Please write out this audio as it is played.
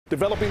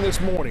Developing this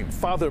morning,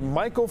 Father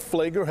Michael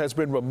Pfleger has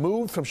been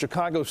removed from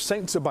Chicago's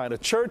St. Sabina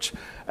Church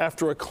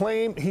after a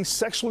claim he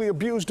sexually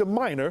abused a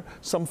minor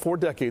some 4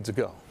 decades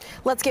ago.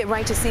 Let's get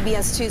right to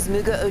CBS 2's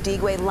Mugo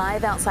Odigwe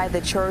live outside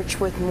the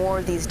church with more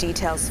of these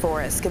details for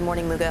us. Good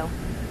morning, Mugo.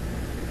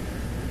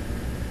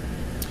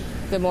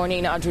 Good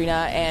morning,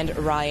 Audrina and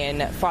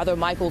Ryan. Father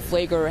Michael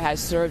Pfleger has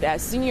served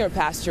as senior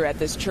pastor at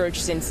this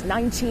church since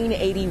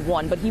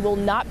 1981, but he will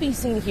not be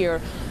seen here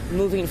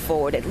moving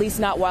forward, at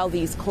least not while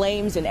these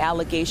claims and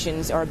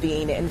allegations are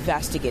being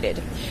investigated.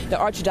 The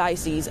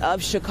Archdiocese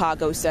of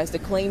Chicago says the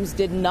claims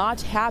did not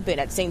happen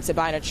at St.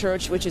 Sabina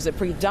Church, which is a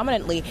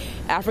predominantly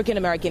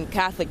African-American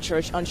Catholic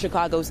church on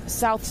Chicago's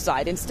south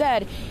side.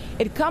 Instead,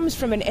 it comes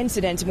from an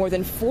incident more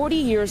than 40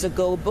 years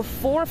ago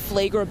before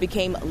Pfleger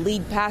became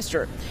lead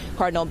pastor.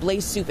 Cardinal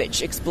Blaise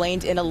Cupich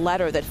explained in a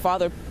letter that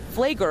Father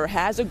Pfleger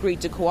has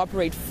agreed to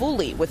cooperate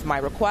fully with my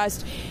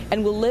request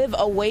and will live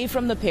away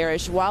from the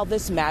parish while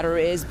this matter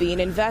is being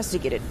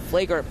investigated.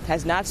 Pfleger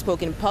has not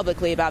spoken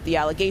publicly about the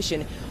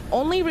allegation,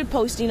 only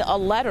reposting a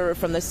letter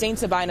from the St.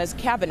 Sabina's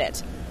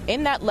cabinet.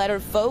 In that letter,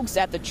 folks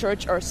at the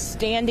church are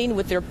standing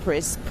with their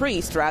priest,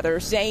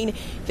 saying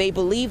they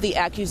believe the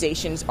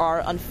accusations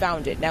are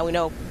unfounded. Now, we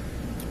know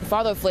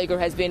Father Pfleger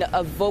has been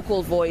a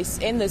vocal voice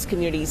in this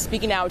community,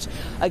 speaking out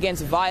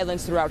against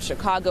violence throughout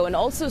Chicago and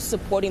also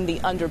supporting the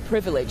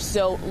underprivileged.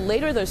 So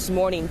later this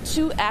morning,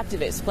 2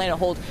 activists plan to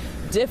hold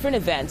different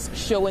events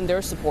showing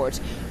their support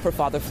for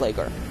Father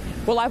Pfleger.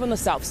 We're live on the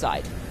south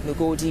side.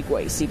 Mugo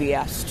Odigwe,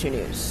 CBS 2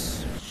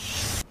 News.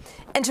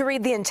 And to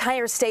read the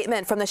entire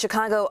statement from the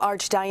Chicago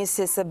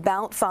Archdiocese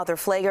about Father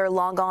Pfleger,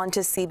 log on to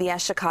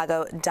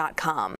cbschicago.com.